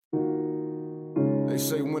They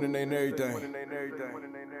say winning ain't everything.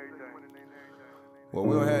 Well,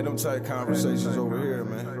 we don't have them type conversations over here,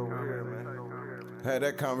 man. Had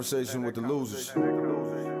that conversation with the losers.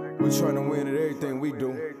 We trying to win at everything we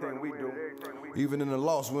do. Even in the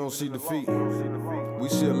loss, we don't see defeat. We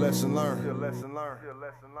see a lesson learned.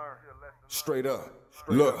 Straight up.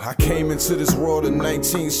 Look, I came into this world in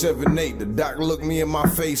 1978. The doc looked me in my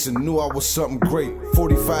face and knew I was something great.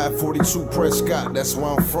 45, 42 Prescott, that's where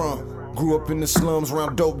I'm from. Grew up in the slums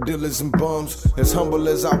around dope dealers and bums. As humble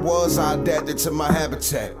as I was, I adapted to my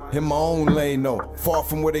habitat. In my own lane though, far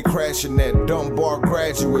from where they crashing at. Dumb bar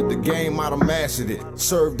graduate, the game I'd have mastered it.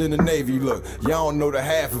 Served in the Navy, look, y'all don't know the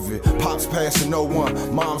half of it. Pops passed in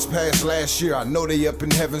 '01, moms passed last year. I know they up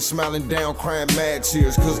in heaven smiling down, crying mad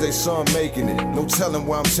tears, cause they son making it. No telling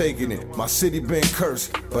where I'm taking it. My city been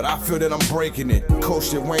cursed, but I feel that I'm breaking it.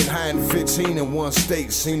 Coached at Wayne High in 15 in one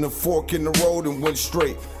state. Seen the fork in the road and went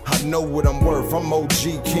straight. I know what I'm worth, I'm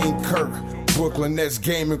OG King Kirk. Brooklyn Nets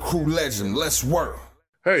gaming crew legend, let's work.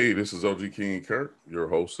 Hey, this is OG King Kirk, your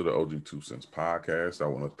host of the OG 2 Cents podcast. I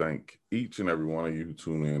want to thank each and every one of you who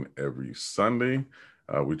tune in every Sunday.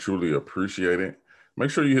 We truly appreciate it. Make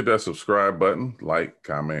sure you hit that subscribe button, like,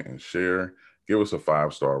 comment, and share. Give us a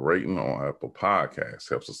 5-star rating on Apple Podcasts.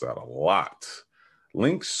 Helps us out a lot.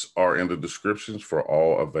 Links are in the descriptions for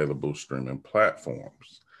all available streaming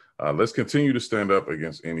platforms. Let's continue to stand up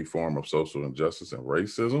against any form of social injustice and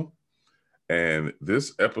racism. And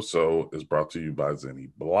this episode is brought to you by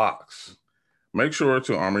Zenni Blocks. Make sure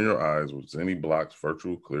to armor your eyes with Zenni Blocks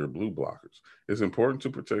Virtual Clear Blue Blockers. It's important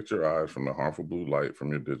to protect your eyes from the harmful blue light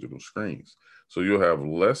from your digital screens, so you'll have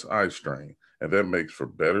less eye strain, and that makes for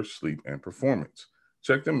better sleep and performance.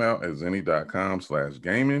 Check them out at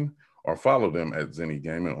zenni.com/gaming or follow them at Zenni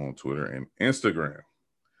Gaming on Twitter and Instagram.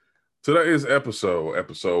 Today's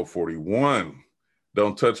episode 41,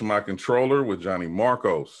 Don't Touch My Controller with Johnny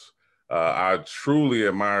Marcos. I truly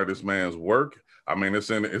admire this man's work. I mean, it's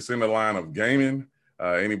in the line of gaming.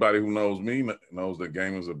 Anybody who knows me knows that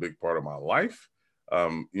gaming is a big part of my life. I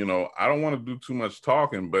don't want to do too much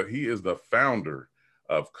talking, but he is the founder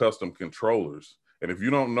of Custom Controllers. And if you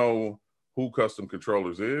don't know who Custom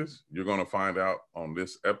Controllers is, you're going to find out on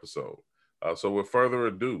this episode. So with further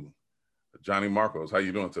ado, Johnny Marcos, how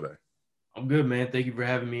you doing today? I'm good, man. Thank you for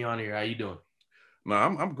having me on here. How you doing? No,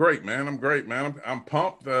 I'm great, man. I'm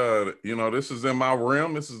pumped. This is in my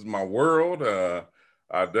realm. This is my world.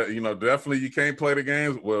 Definitely you can't play the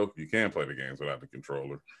games. Well, you can play the games without the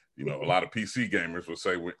controller. A lot of PC gamers would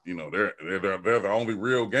say, they're the only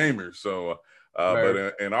real gamers. So,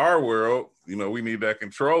 right. But in our world, we need that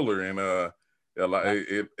controller, and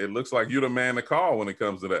it looks like you're the man to call when it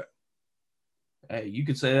comes to that. Hey, you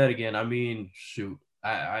could say that again. I mean, shoot.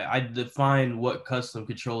 I define what custom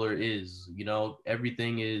controller is.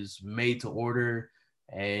 Everything is made to order,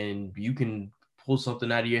 and you can pull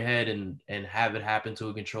something out of your head and have it happen to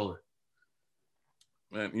a controller.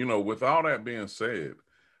 And, with all that being said,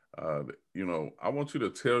 I want you to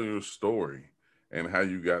tell your story and how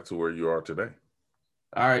you got to where you are today.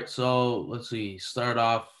 All right. So let's see. Start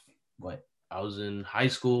off, I was in high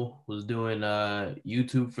school, was doing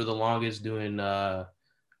YouTube for the longest, doing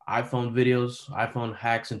iPhone videos, iPhone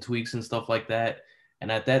hacks and tweaks and stuff like that.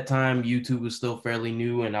 And at that time, YouTube was still fairly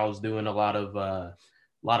new, and I was doing a lot of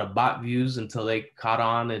bot views until they caught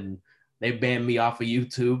on and they banned me off of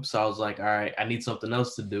YouTube. So I was like, all right, I need something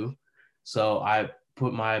else to do. So I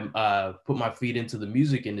put my feet into the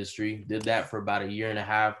music industry, did that for about a year and a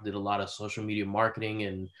half, did a lot of social media marketing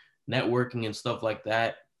and networking and stuff like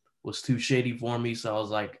that. Was too shady for me. So I was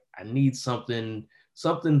like, I need something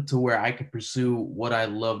to where I could pursue what I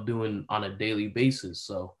love doing on a daily basis.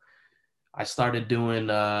 So I started doing,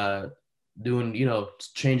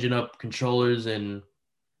 changing up controllers and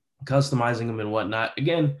customizing them and whatnot.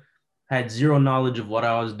 Again, had zero knowledge of what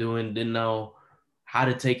I was doing, didn't know how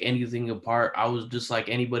to take anything apart. I was just like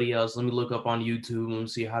anybody else. Let me look up on YouTube and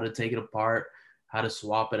see how to take it apart, how to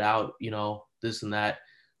swap it out, this and that.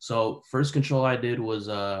 So first control I did was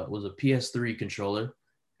a PS3 controller.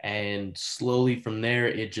 And slowly from there,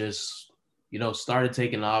 it just, started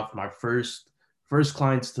taking off. My first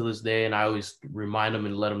clients to this day, and I always remind them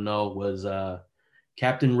and let them know, was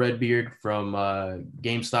Captain Redbeard from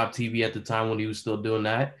GameStop TV at the time when he was still doing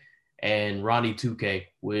that, and Ronnie 2K,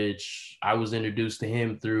 which I was introduced to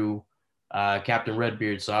him through Captain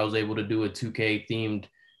Redbeard. So I was able to do a 2K themed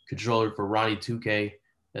controller for Ronnie 2K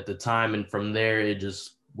at the time. And from there, it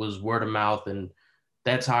just was word of mouth, and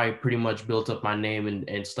that's how I pretty much built up my name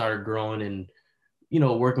and started growing and,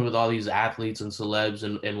 working with all these athletes and celebs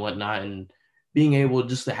and whatnot, and being able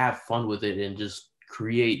just to have fun with it and just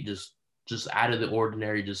create just just out of the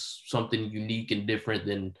ordinary, just something unique and different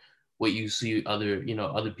than what you see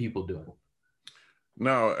other people doing.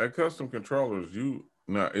 Now, at Custom Controllers,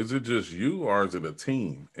 now is it just you or is it a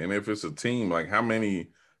team? And if it's a team, like how many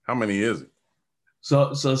is it?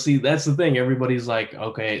 So see, that's the thing. Everybody's like,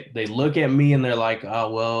 okay, they look at me and they're like,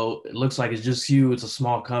 oh, well, it looks like it's just you. It's a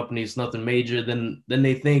small company. It's nothing major. Then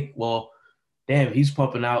they think, well, damn, he's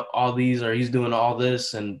pumping out all these or he's doing all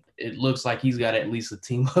this. And it looks like he's got at least a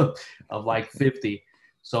team of like 50.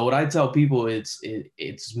 So what I tell people,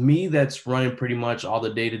 it's me that's running pretty much all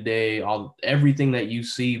the day-to-day, everything that you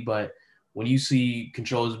see. But when you see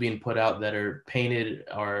controllers being put out that are painted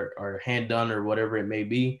or hand done or whatever it may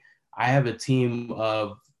be, I have a team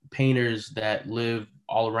of painters that live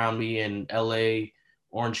all around me in LA,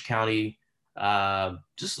 Orange County,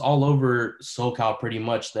 just all over SoCal pretty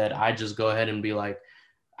much, that I just go ahead and be like,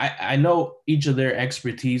 I know each of their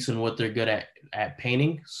expertise and what they're good at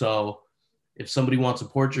painting. So if somebody wants a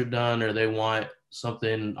portrait done or they want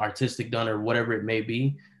something artistic done or whatever it may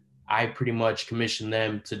be, I pretty much commission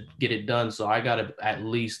them to get it done. So I got at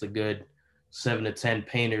least a good 7 to 10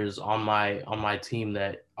 painters on my team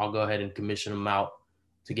that I'll go ahead and commission them out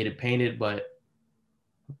to get it painted. But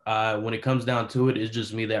when it comes down to it, it's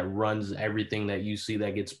just me that runs everything that you see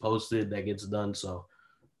that gets posted, that gets done. So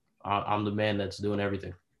I'm the man that's doing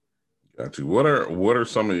everything. Got you. What are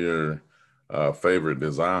some of your favorite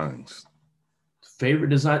designs? Favorite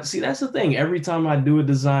design? See, that's the thing. Every time I do a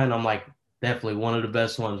design, I'm like, definitely one of the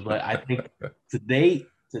best ones. But I think today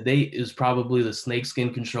is probably the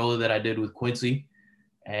snakeskin controller that I did with Quincy.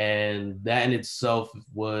 And that in itself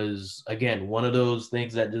was, again, one of those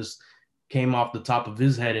things that just came off the top of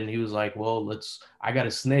his head. And he was like, well, I got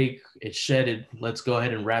a snake. It's shedded. Let's go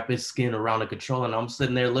ahead and wrap his skin around the controller. And I'm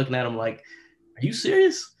sitting there looking at him like, are you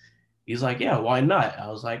serious? He's like, yeah, why not? I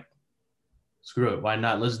was like, screw it. Why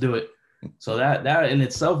not? Let's do it. So that in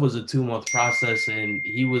itself was a 2-month process, and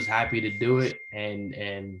he was happy to do it.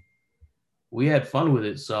 And we had fun with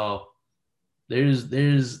it. So there's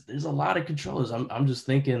a lot of controllers. I'm just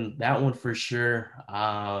thinking that one for sure.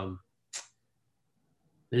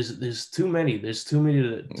 There's too many. There's too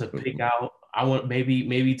many to pick out. I want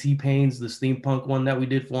maybe T-Pain's the steampunk one that we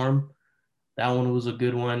did for him. That one was a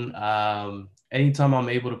good one. Anytime I'm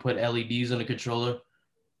able to put LEDs in the controller,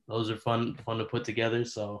 those are fun to put together.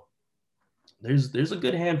 So there's a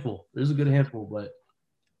good handful. But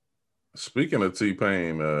speaking of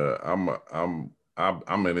T-Pain,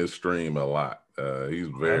 I'm in his stream a lot. He's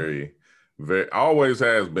very always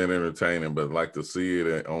has been entertaining, but like to see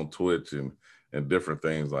it on Twitch and different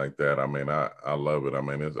things like that. I mean, I love it. I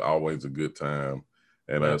mean, it's always a good time.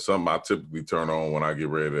 And something I typically turn on when I get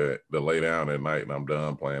ready to lay down at night and I'm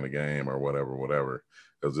done playing the game or whatever,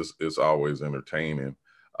 because it's always entertaining.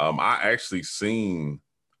 I actually seen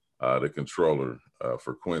the controller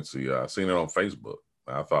for Quincy. I seen it on Facebook.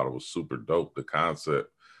 I thought it was super dope, the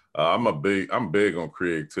concept. I'm big on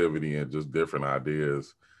creativity and just different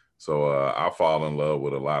ideas. So I fall in love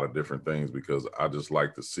with a lot of different things because I just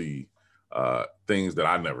like to see things that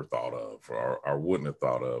I never thought of or wouldn't have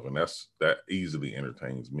thought of. And that easily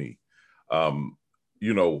entertains me.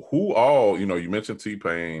 Who all, you mentioned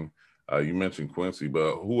T-Pain, you mentioned Quincy,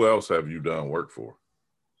 but who else have you done work for?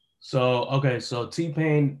 So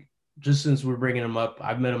T-Pain, just since we're bringing him up,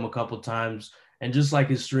 I've met him a couple of times, and just like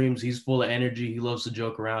his streams, he's full of energy. He loves to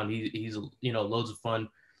joke around. He's loads of fun.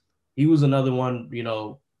 He was another one,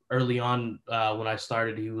 early on when I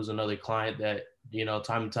started, he was another client that,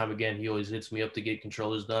 time and time again, he always hits me up to get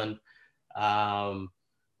controllers done.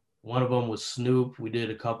 One of them was Snoop. We did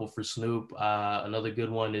a couple for Snoop. Another good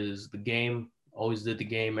one is The Game. Always did The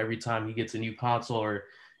Game. Every time he gets a new console or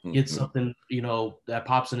gets something, that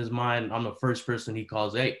pops in his mind, I'm the first person he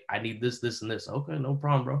calls. Hey, I need this, this, and this. Okay, no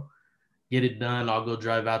problem, bro. Get it done. I'll go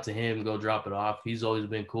drive out to him, go drop it off. He's always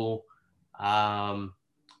been cool. I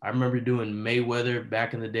remember doing Mayweather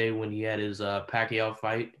back in the day when he had his Pacquiao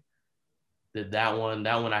fight. Did that one.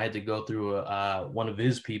 That one I had to go through one of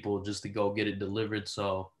his people just to go get it delivered.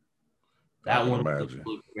 So that one was a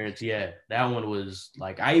cool experience. Yeah, that one was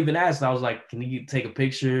like, I even asked, I was like, can you take a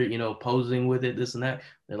picture, posing with it, this and that?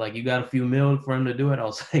 They're like, you got a few mil for him to do it? I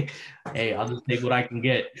was like, hey, I'll just take what I can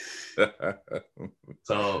get.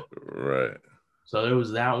 So right. So there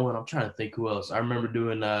was that one. I'm trying to think who else. I remember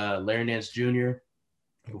doing Larry Nance Jr.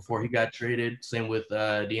 before he got traded. Same with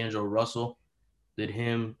D'Angelo Russell. Did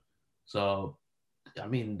him. So, I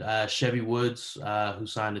mean, Chevy Woods, who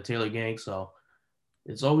signed the Taylor Gang. So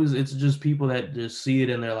it's just people that just see it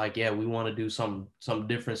and they're like, yeah, we want to do something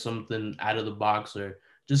different, something out of the box, or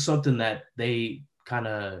just something that they kind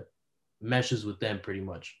of meshes with them pretty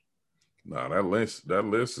much. No, that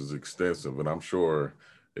list is extensive, and I'm sure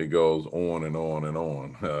it goes on and on and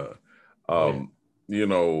on. Oh yeah. Um, you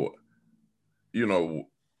know, you know,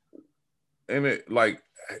 and it like,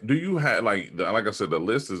 do you have like I said, the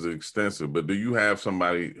list is extensive, but do you have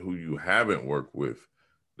somebody who you haven't worked with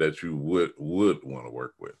that you would want to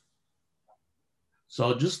work with?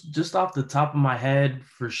 So just off the top of my head,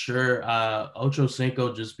 for sure, Ocho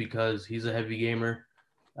Cinco, just because he's a heavy gamer.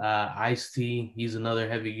 Ice T, he's another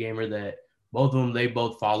heavy gamer that both of them, they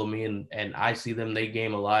both follow me, and I see them, they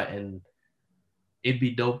game a lot, and it'd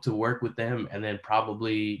be dope to work with them. And then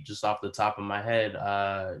probably just off the top of my head,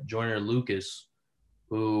 Joyner Lucas,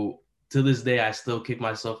 who to this day I still kick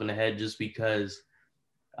myself in the head just because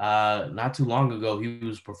not too long ago he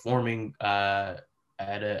was performing at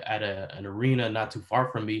an arena not too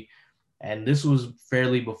far from me, and this was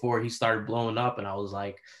fairly before he started blowing up. And I was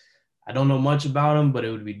like, I don't know much about him, but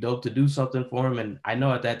it would be dope to do something for him. And I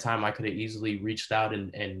know at that time I could have easily reached out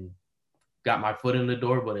and got my foot in the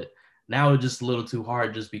door, but now it's just a little too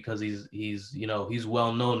hard just because he's he's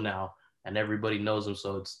well known now and everybody knows him,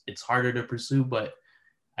 so it's harder to pursue. But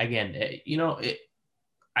again,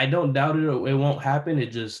 I don't doubt it. It won't happen. It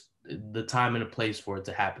just the time and the place for it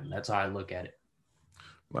to happen. That's how I look at it.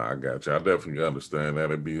 No, I got you. I definitely understand that.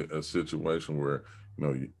 It'd be a situation where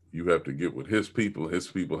you have to get with his people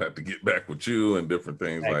have to get back with you, and different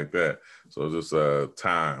things Right. like that. So just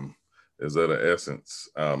time is of the essence.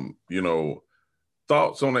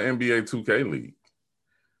 Thoughts on the NBA 2K League?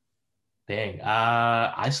 Dang.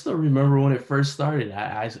 I still remember when it first started.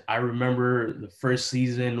 I remember the first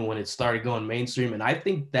season when it started going mainstream, and I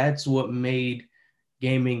think that's what made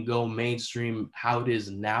gaming go mainstream how it is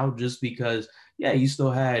now. Just because, yeah, you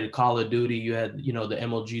still had Call of Duty, you had the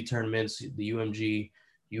MLG tournaments, the UMG,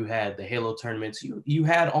 you had the Halo tournaments, you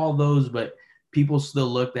had all those, but people still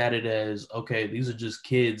looked at it as, okay, these are just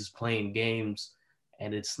kids playing games,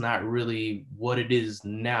 and it's not really what it is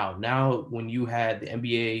now. Now, when you had the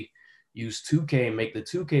NBA use 2K and make the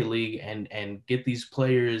 2K league and get these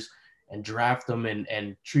players and draft them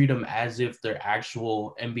and treat them as if they're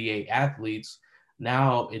actual NBA athletes.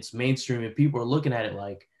 Now it's mainstream and people are looking at it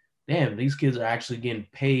like, damn, these kids are actually getting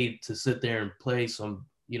paid to sit there and play some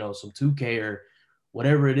 2K or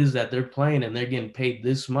whatever it is that they're playing, and they're getting paid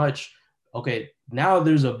this much. Okay, now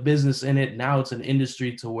there's a business in it. Now it's an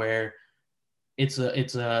industry to where it's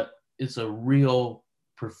a real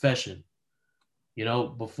profession.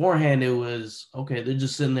 Beforehand it was okay, they're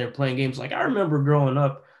just sitting there playing games. Like I remember growing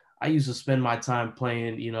up, I used to spend my time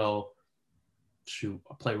playing,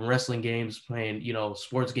 playing wrestling games, playing,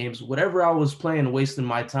 sports games, whatever I was playing, wasting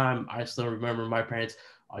my time. I still remember my parents,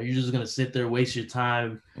 oh, you're just gonna sit there, waste your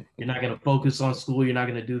time. You're not gonna focus on school, you're not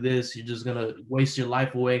gonna do this, you're just gonna waste your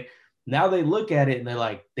life away. Now they look at it and they're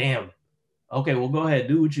like, damn, okay, well go ahead,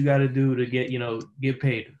 do what you gotta do to get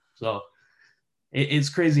paid. So it's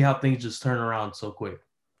crazy how things just turn around so quick.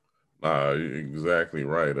 Exactly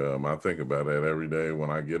right. I think about that every day when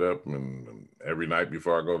I get up, and every night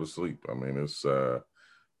before I go to sleep. I mean, it's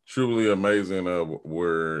truly amazing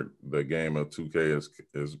where the game of 2K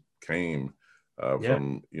is came Yeah.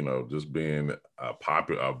 from. Just being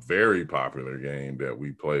a very popular game that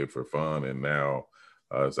we play for fun, and now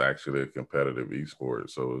it's actually a competitive esport.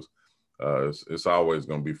 So it's always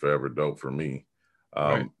going to be forever dope for me.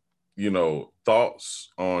 Right.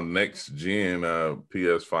 Thoughts on next gen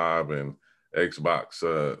PS5 and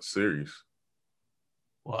Xbox Series?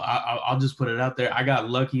 Well, I'll just put it out there. I got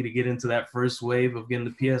lucky to get into that first wave of getting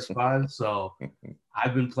the PS5. So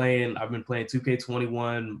I've been playing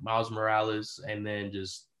 2K21, Miles Morales, and then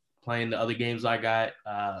just playing the other games I got.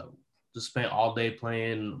 Just spent all day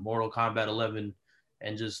playing Mortal Kombat 11,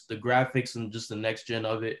 and just the graphics and just the next gen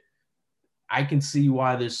of it. I can see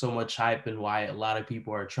why there's so much hype and why a lot of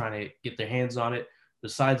people are trying to get their hands on it.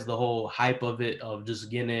 Besides the whole hype of it, of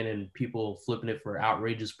just getting in and people flipping it for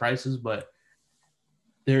outrageous prices, but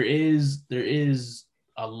there is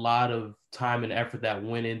a lot of time and effort that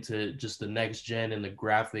went into just the next gen and the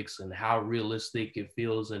graphics and how realistic it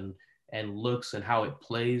feels and looks and how it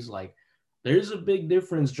plays. Like there's a big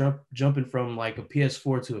difference jumping from like a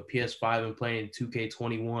PS4 to a PS5 and playing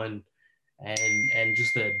 2K21, and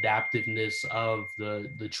just the adaptiveness of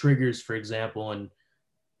the triggers, for example. And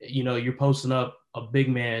you're posting up a big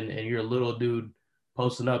man and you're a little dude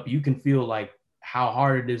posting up, you can feel like how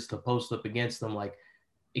hard it is to post up against them. Like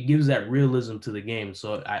it gives that realism to the game.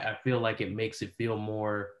 So I feel like it makes it feel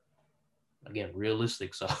more, again,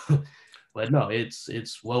 realistic. So, but no,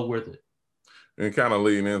 it's well worth it. And kind of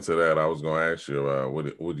leading into that, I was going to ask you,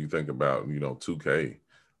 what do you think about 2K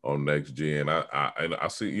on next gen? I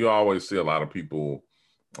see you always see a lot of people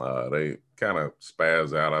They kind of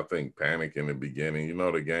spaz out, I think, panic in the beginning. You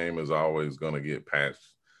know, the game is always going to get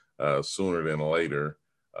patched sooner than later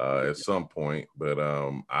at some point, but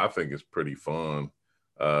I think it's pretty fun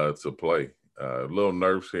to play. Little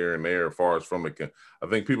nerfs here and there as far as I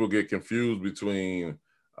think people get confused between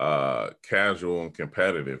casual and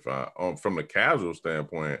competitive. From the casual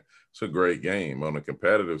standpoint, it's a great game. On the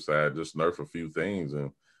competitive side, just nerf a few things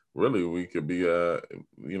and really we could be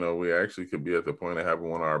we actually could be at the point of having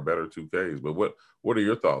one of our better 2Ks. But what are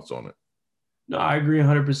your thoughts on it? No, I agree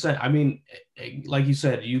 100%. I mean, like you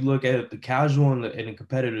said, you look at the casual and the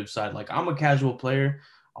competitive side. Like, I'm a casual player.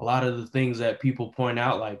 A lot of the things that people point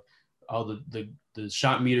out, like, oh, the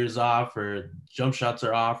shot meter's off or jump shots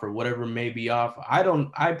are off or whatever may be off.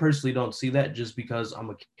 I personally don't see that just because I'm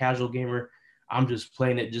a casual gamer. I'm just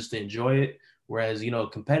playing it just to enjoy it. Whereas,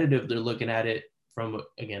 competitive, they're looking at it from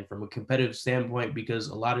a competitive standpoint, because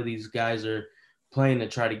a lot of these guys are playing to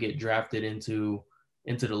try to get drafted into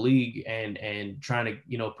the league and trying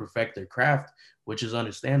to perfect their craft, which is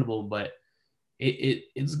understandable. But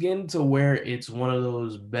it's getting to where it's one of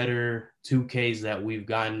those better 2Ks that we've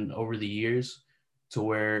gotten over the years, to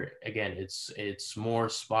where again it's more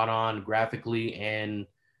spot on graphically and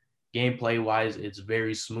gameplay wise. It's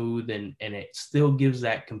very smooth and it still gives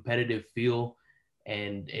that competitive feel.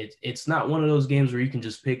 And it's not one of those games where you can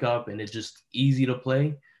just pick up and it's just easy to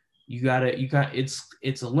play.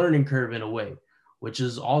 It's a learning curve in a way, which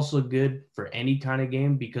is also good for any kind of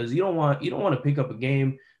game, because you don't want to pick up a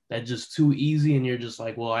game that's just too easy and you're just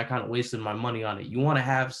like, well, I kind of wasted my money on it. You want to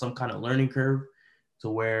have some kind of learning curve to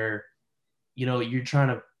where you're trying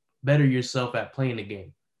to better yourself at playing the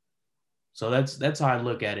game. So that's how I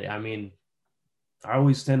look at it. I mean, I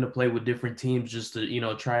always tend to play with different teams just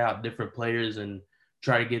to try out different players and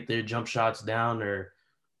try to get their jump shots down, or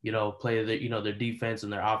play their defense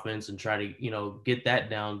and their offense and try to get that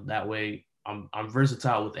down. That way I'm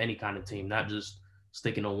versatile with any kind of team, not just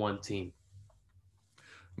sticking on one team.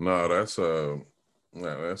 No, that's a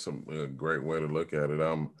great way to look at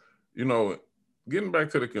it. Getting back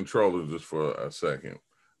to the controller just for a second.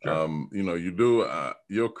 Sure. You do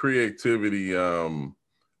your creativity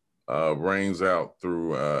reigns out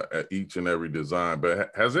through each and every design. But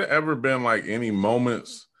has there ever been like any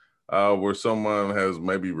moments where someone has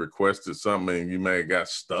maybe requested something and you may have got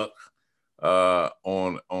stuck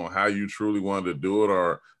on how you truly wanted to do it?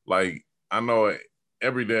 Or like, I know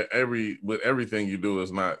with everything you do,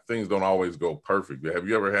 things don't always go perfect. But have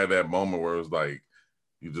you ever had that moment where it was like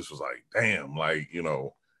you just was like, damn, like you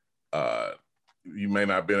may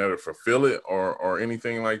not have been able to fulfill it or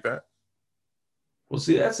anything like that? Well,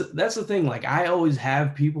 see, that's the thing. Like, I always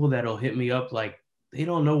have people that'll hit me up, like they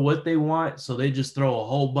don't know what they want, so they just throw a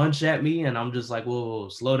whole bunch at me, and I'm just like, whoa,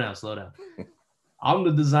 slow down. I'm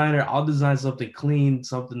the designer. I'll design something clean,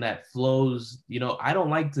 something that flows. I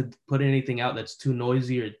don't like to put anything out that's too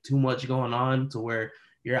noisy or too much going on to where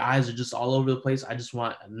your eyes are just all over the place. I just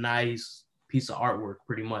want a nice piece of artwork,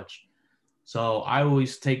 pretty much. So I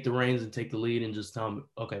always take the reins and take the lead and just tell them,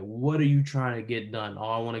 okay, what are you trying to get done? Oh,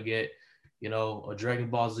 I want to get, a Dragon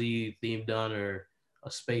Ball Z theme done, or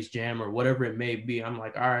a Space Jam, or whatever it may be. I'm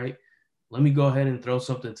like, all right, let me go ahead and throw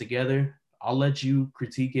something together. I'll let you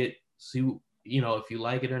critique it, see, if you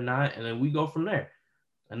like it or not, and then we go from there.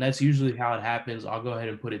 And that's usually how it happens. I'll go ahead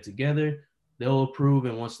and put it together. They'll approve,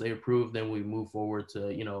 and once they approve, then we move forward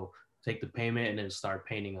to, take the payment and then start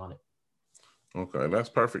painting on it. Okay, that's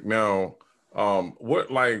perfect. Now, where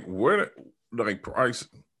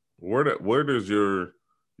does your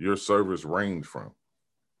service range from?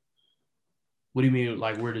 What do you mean,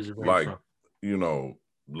 like, where does it range from?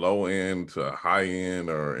 Low end to high end,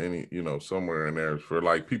 or any, somewhere in there for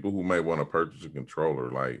like people who may want to purchase a controller.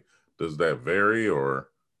 Like, does that vary or?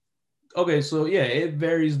 Okay, so yeah, it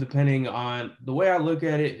varies depending on the way I look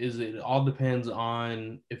at it. Is it all depends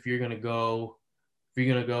on if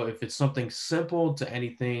it's something simple to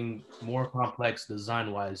anything more complex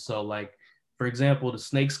design wise. So like, for example, the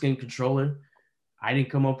snakeskin controller, I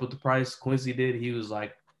didn't come up with the price. Quincy did. He was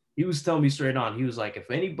telling me straight on. He was like,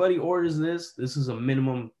 if anybody orders this is a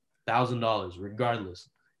minimum $1,000 regardless.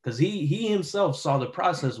 Because he himself saw the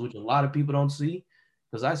process, which a lot of people don't see.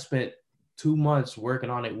 Because I spent 2 months working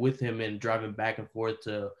on it with him and driving back and forth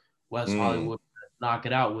to West Hollywood to knock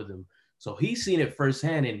it out with him. So he's seen it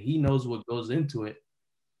firsthand and he knows what goes into it.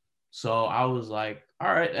 So I was like,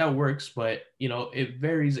 all right, that works. But, it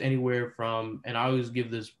varies anywhere from, and I always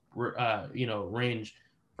give this, range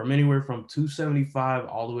from anywhere from 275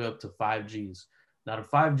 all the way up to 5Gs. Now the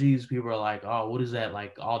 5Gs, people are like, oh, what is that?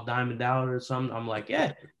 Like all diamond out or something? I'm like,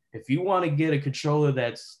 yeah, if you want to get a controller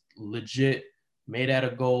that's legit made out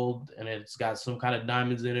of gold and it's got some kind of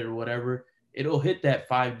diamonds in it or whatever, it'll hit that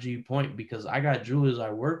 5G point, because I got jewelers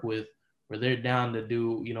I work with where they're down to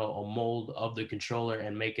do, you know, a mold of the controller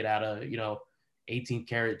and make it out of, you know, 18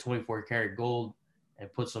 karat, 24 karat gold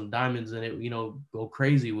and put some diamonds in it, you know, go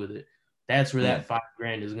crazy with it. That's where that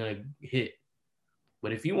 $5,000 is going to hit.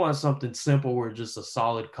 But if you want something simple where just a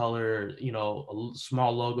solid color, you know, a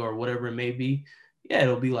small logo or whatever it may be, yeah,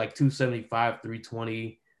 it'll be like 275,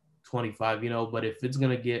 320, 25, you know. But if it's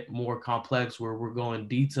going to get more complex where we're going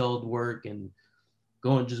detailed work and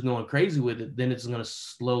going crazy with it, then it's going to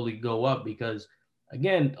slowly go up, because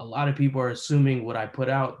again, a lot of people are assuming what I put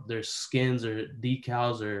out, there's skins or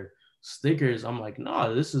decals or stickers. I'm like,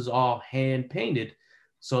 no, this is all hand painted.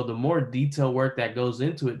 So the more detail work that goes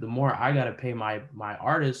into it, the more I got to pay my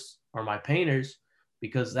artists or my painters,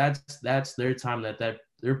 because that's their time that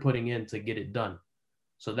they're putting in to get it done.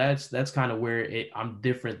 So that's kind of where I'm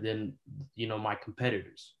different than, you know, my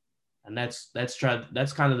competitors. And that's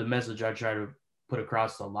kind of the message I try to put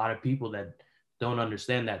across to a lot of people that don't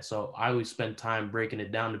understand that. So I always spend time breaking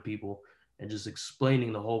it down to people and just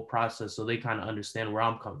explaining the whole process so they kind of understand where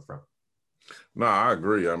I'm coming from. No, I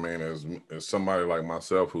agree. I mean, as somebody like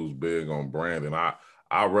myself who's big on branding,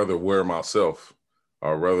 I'd rather wear myself,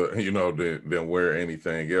 or rather, you know, than wear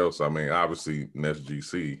anything else. I mean, obviously, Nest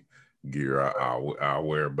GC gear I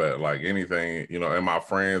wear, but like anything, you know, and my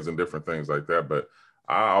friends and different things like that. But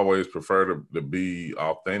I always prefer to be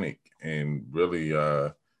authentic and really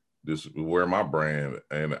just wear my brand.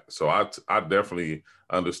 And so I definitely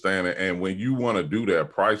understand it. And when you want to do that,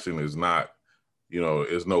 pricing is not, you know,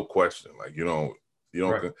 it's no question. Like, you don't,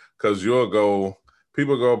 Right. because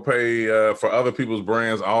people go pay for other people's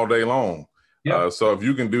brands all day long. Yep. So if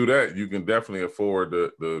you can do that, you can definitely afford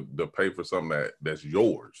to pay for something that's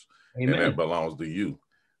yours. Amen. And that belongs to you.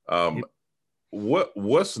 Yep.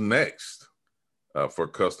 What's next for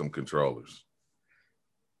custom controllers?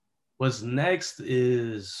 What's next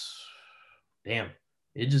is, damn,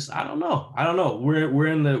 I don't know.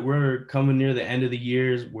 We're coming near the end of the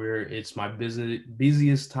years where it's my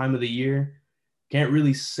busiest time of the year. Can't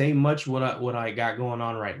really say much what I got going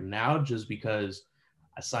on right now, just because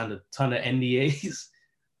I signed a ton of NDAs,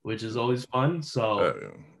 which is always fun.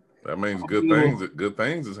 So that means good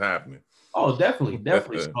things is happening. Oh, definitely.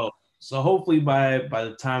 So hopefully by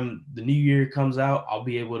the time the new year comes out, I'll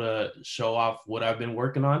be able to show off what I've been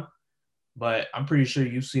working on. But I'm pretty sure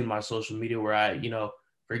you've seen my social media where I, you know,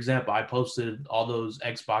 for example, I posted all those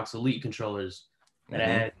Xbox Elite controllers that I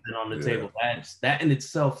had on the table. That in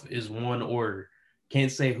itself is one order.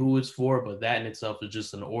 Can't say who it's for, but that in itself is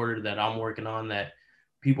just an order that I'm working on, that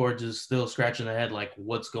people are just still scratching their head like,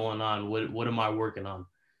 what's going on? What am I working on?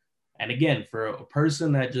 And again, for a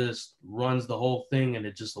person that just runs the whole thing and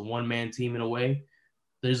it's just a one-man team in a way,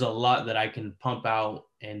 there's a lot that I can pump out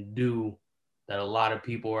and do that a lot of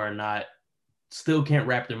people still can't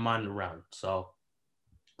wrap their mind around. So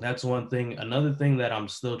that's one thing. Another thing that I'm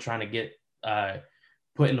still trying to get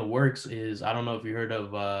put in the works is, I don't know if you heard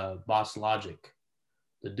of Boss Logic,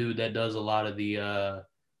 the dude that does a lot of the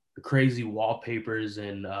crazy wallpapers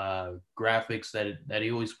and graphics that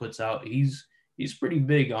he always puts out. He's pretty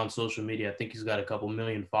big on social media. I think he's got a couple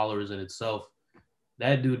million followers in itself.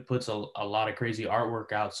 That dude puts a lot of crazy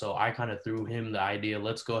artwork out. So I kind of threw him the idea,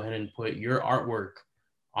 let's go ahead and put your artwork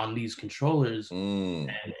on these controllers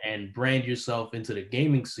and brand yourself into the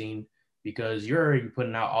gaming scene, because you're already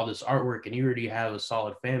putting out all this artwork and you already have a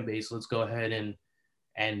solid fan base. Let's go ahead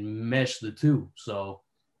and mesh the two. So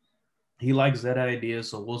he likes that idea.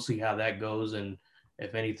 So we'll see how that goes and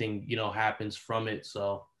if anything, you know, happens from it.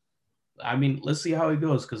 So I mean, let's see how it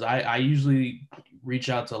goes, because I usually reach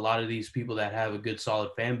out to a lot of these people that have a good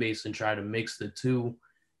solid fan base and try to mix the two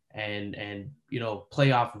and you know,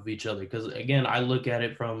 play off of each other. Because again, I look at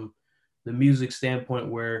it from the music standpoint,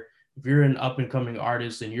 where if you're an up and coming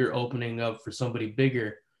artist and you're opening up for somebody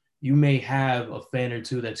bigger, you may have a fan or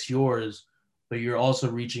two that's yours, but you're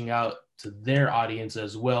also reaching out to their audience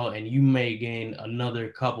as well, and you may gain another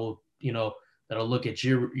couple, you know, that'll look at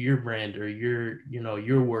your brand or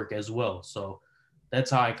your work as well. So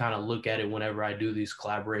that's how I kind of look at it whenever I do these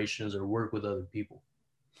collaborations or work with other people.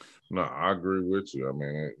 No, I agree with you. I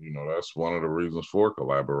mean, you know, that's one of the reasons for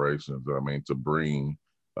collaborations. I mean, to bring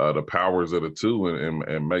the powers of the two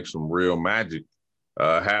and make some real magic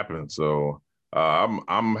happen. So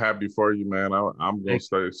I'm happy for you, man. I'm gonna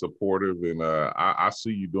stay supportive, and I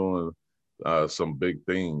see you doing some big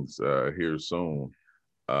things here soon.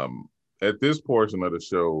 At this portion of the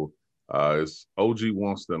show, it's OG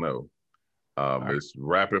wants to know. It's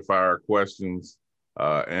rapid fire questions.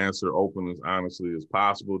 Answer open as honestly as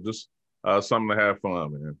possible. Just something to have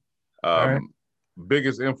fun, man. All right.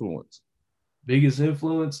 Biggest influence? Biggest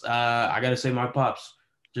influence, I gotta say my pops,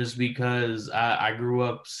 just because I grew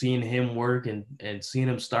up seeing him work and seeing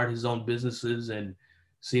him start his own businesses and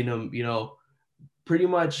seeing him, pretty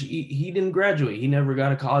much he didn't graduate. He never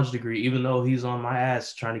got a college degree, even though he's on my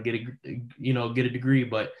ass trying to get a degree.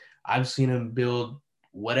 But I've seen him build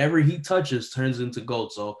whatever he touches turns into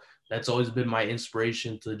gold. So that's always been my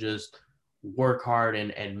inspiration to just work hard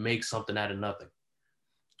and make something out of nothing.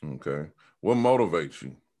 Okay. What motivates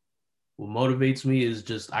you? What motivates me is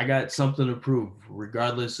just I got something to prove,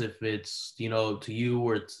 regardless if it's, to you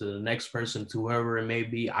or to the next person, to whoever it may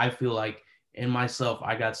be. I feel like in myself,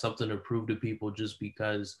 I got something to prove to people just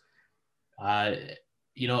because,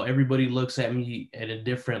 everybody looks at me in a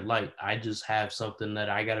different light. I just have something that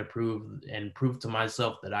I got to prove to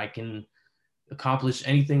myself that I can accomplish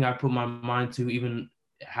anything I put my mind to, even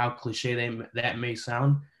how cliche that may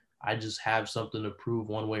sound. I just have something to prove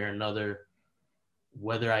one way or another.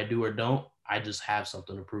 Whether I do or don't, I just have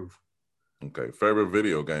something to prove. Okay. Favorite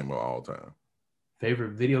video game of all time?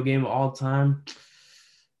 Favorite video game of all time?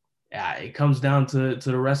 Yeah, it comes down to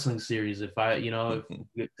the wrestling series. If if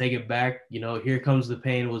you take it back, Here Comes the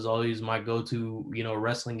Pain was always my go-to,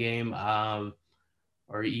 wrestling game.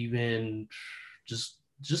 Or even just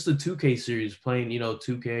the 2K series, playing,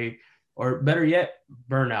 2K, or better yet,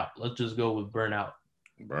 Burnout. Let's just go with Burnout.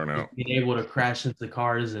 Burnout. Being able to crash into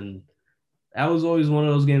cars, and that was always one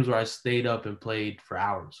of those games where I stayed up and played for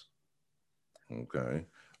hours. Okay.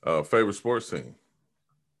 Favorite sports team?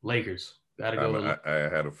 Lakers. Gotta go. I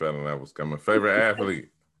had a feeling that was coming. Favorite athlete?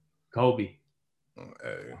 Kobe.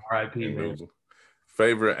 Hey, R.I.P. man.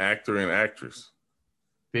 Favorite actor and actress?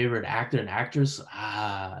 Favorite actor and actress?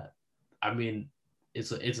 I mean,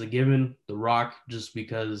 it's a given. The Rock, just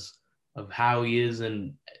because of how he is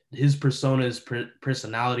and his persona, his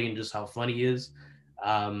personality, and just how funny he is.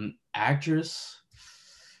 Actress,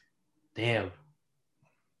 damn,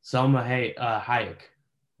 Salma Hayek.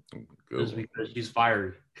 Good just one. Because she's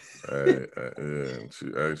fiery.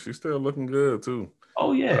 She's still looking good too.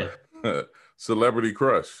 Oh yeah. Celebrity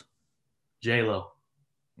crush? J-Lo.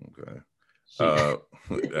 Okay.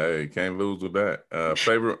 Hey, can't lose with that.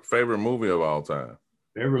 Favorite movie of all time?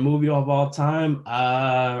 Favorite movie of all time?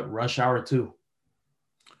 Rush Hour 2.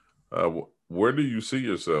 Where do you see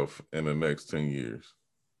yourself in the next 10 years?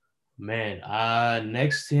 Man,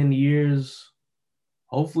 next 10 years,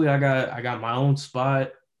 hopefully I got my own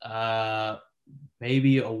spot.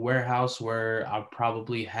 Maybe a warehouse where I'll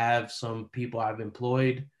probably have some people I've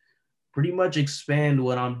employed, pretty much expand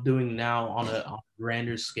what I'm doing now on a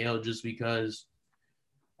grander scale, just because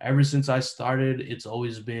ever since I started, it's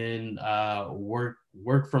always been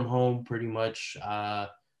work from home pretty much. I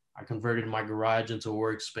converted my garage into a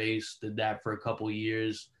workspace, did that for a couple of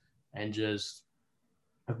years, and just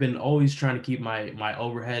I've been always trying to keep my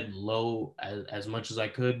overhead low as much as I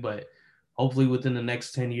could, but hopefully within the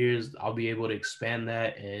next 10 years, I'll be able to expand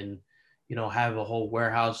that and, have a whole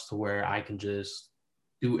warehouse to where I can just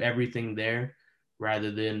do everything there rather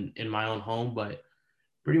than in my own home. But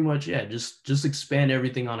pretty much, yeah, just expand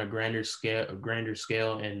everything on a grander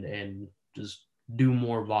scale and just do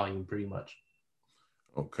more volume pretty much.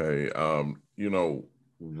 Okay.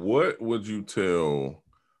 What would you tell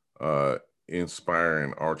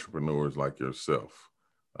inspiring entrepreneurs like yourself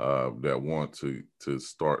that want to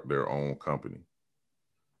start their own company?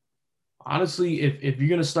 Honestly, if you're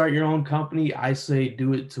going to start your own company, I say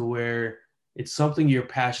do it to where it's something you're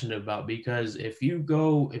passionate about. Because if you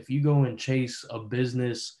go and chase a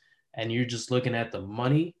business and you're just looking at the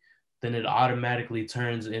money, then it automatically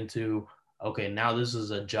turns into, okay, now this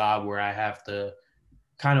is a job where I have to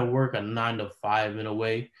kind of work a 9 to 5 in a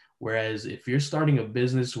way. Whereas if you're starting a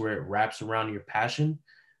business where it wraps around your passion,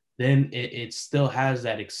 then it still has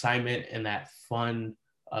that excitement and that fun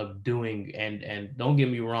of doing. And don't get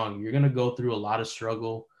me wrong, you're going to go through a lot of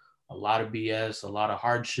struggle, a lot of BS, a lot of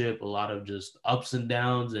hardship, a lot of just ups and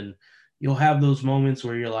downs. And you'll have those moments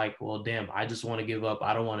where you're like, well, damn, I just want to give up.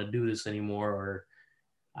 I don't want to do this anymore. Or,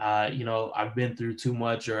 I've been through too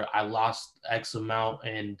much, or I lost X amount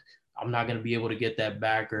and I'm not going to be able to get that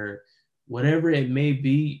back, or whatever it may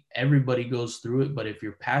be. Everybody goes through it. But if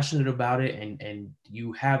you're passionate about it and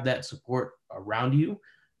you have that support around you,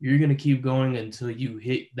 you're going to keep going until you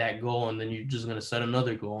hit that goal. And then you're just going to set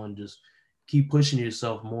another goal and just keep pushing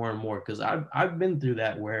yourself more and more. Because I've been through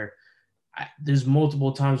that where there's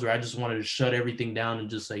multiple times where I just wanted to shut everything down and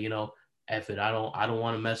just say, F it. I don't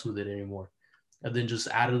want to mess with it anymore. And then just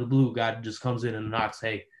out of the blue, God just comes in and knocks,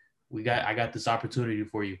 hey, I got this opportunity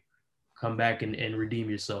for you. Come back and redeem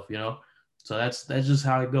yourself, So that's just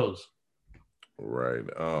how it goes. Right.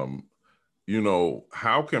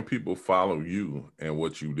 how can people follow you and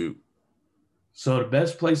what you do? So the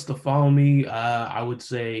best place to follow me, I would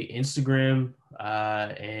say Instagram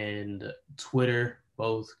and Twitter,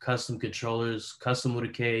 both Custom Controllers, custom with a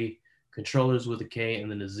K, controllers with a K, and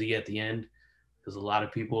then a Z at the end. Because a lot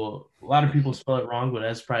of people spell it wrong, but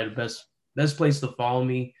that's probably the best place to follow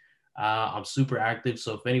me. I'm super active,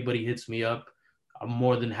 so if anybody hits me up, I'm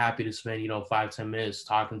more than happy to spend 5-10 minutes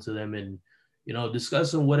talking to them and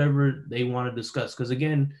discussing whatever they want to discuss. Because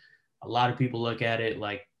again, a lot of people look at it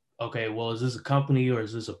like, okay, well, is this a company or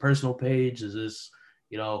is this a personal page? Is this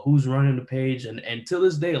who's running the page? And to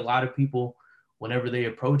this day, a lot of people, whenever they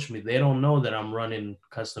approach me, they don't know that I'm running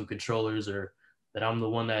Custom Controllers or that I'm the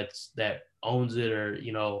one that owns it or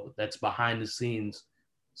that's behind the scenes.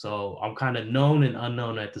 So I'm kind of known and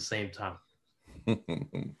unknown at the same time.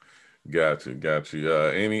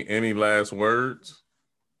 Gotcha. Any last words?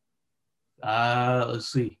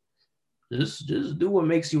 Let's see. Just do what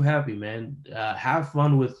makes you happy, man. Have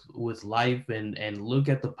fun with life and look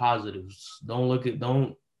at the positives.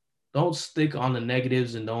 Don't stick on the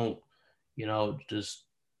negatives and don't just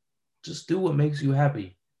do what makes you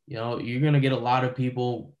happy. You're gonna get a lot of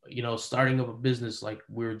people starting up a business like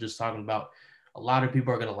we were just talking about. A lot of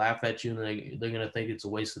people are gonna laugh at you and they're gonna think it's a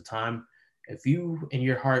waste of time. If you in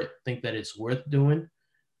your heart think that it's worth doing,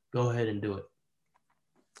 go ahead and do it.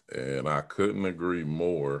 And I couldn't agree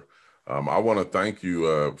more. I want to thank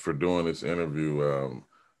you for doing this interview.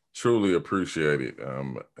 Truly appreciate it.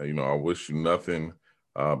 I wish you nothing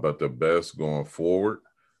but the best going forward,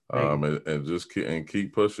 and just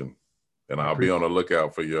keep pushing. And I'll be on the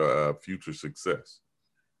lookout for your future success.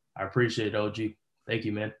 I appreciate it, OG. Thank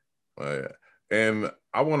you, man. And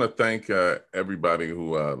I want to thank everybody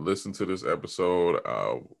who listened to this episode.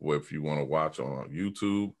 If you want to watch on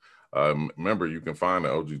YouTube, remember you can find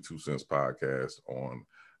the OG 2 Cents podcast on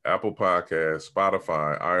Apple Podcasts,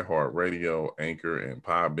 Spotify, iHeartRadio, Anchor, and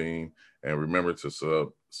Podbean. And remember to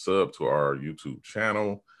sub to our YouTube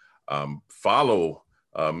channel. Follow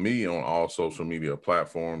me on all social media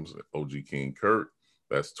platforms, OG King Kurt.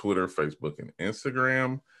 That's Twitter, Facebook, and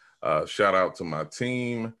Instagram. Shout out to my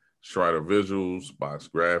team, Strider Visuals, Box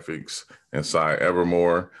Graphics, and Cy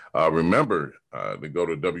Evermore. Remember to go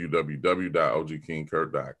to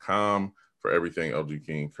www.ogkingkurt.com for everything OG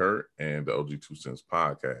King Kurt and the OG 2 Cents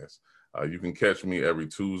podcast. You can catch me every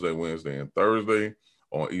Tuesday, Wednesday, and Thursday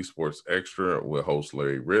on Esports Extra with host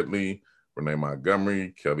Larry Ridley, Renee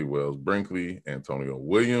Montgomery, Kelly Wells Brinkley, Antonio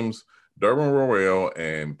Williams, Durbin Royale,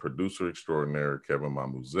 and producer extraordinaire Kevin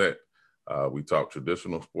Mamuzet. We talk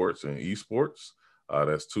traditional sports and esports.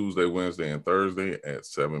 That's Tuesday, Wednesday, and Thursday at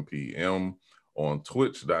 7 p.m. on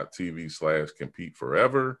twitch.tv/compete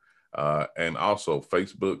forever, and also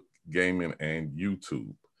Facebook, gaming, and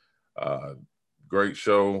YouTube. Great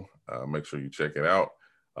show. Make sure you check it out.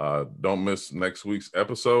 Don't miss next week's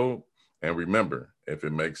episode. And remember, if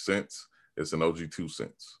it makes sense, it's an OG 2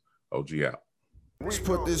 Cents. OG out. Let's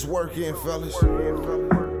put this work in, fellas.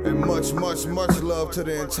 And much, much, much love to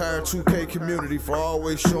the entire 2K community for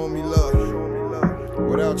always showing me love.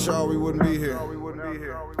 Without y'all, we wouldn't be here.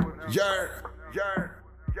 Yeah.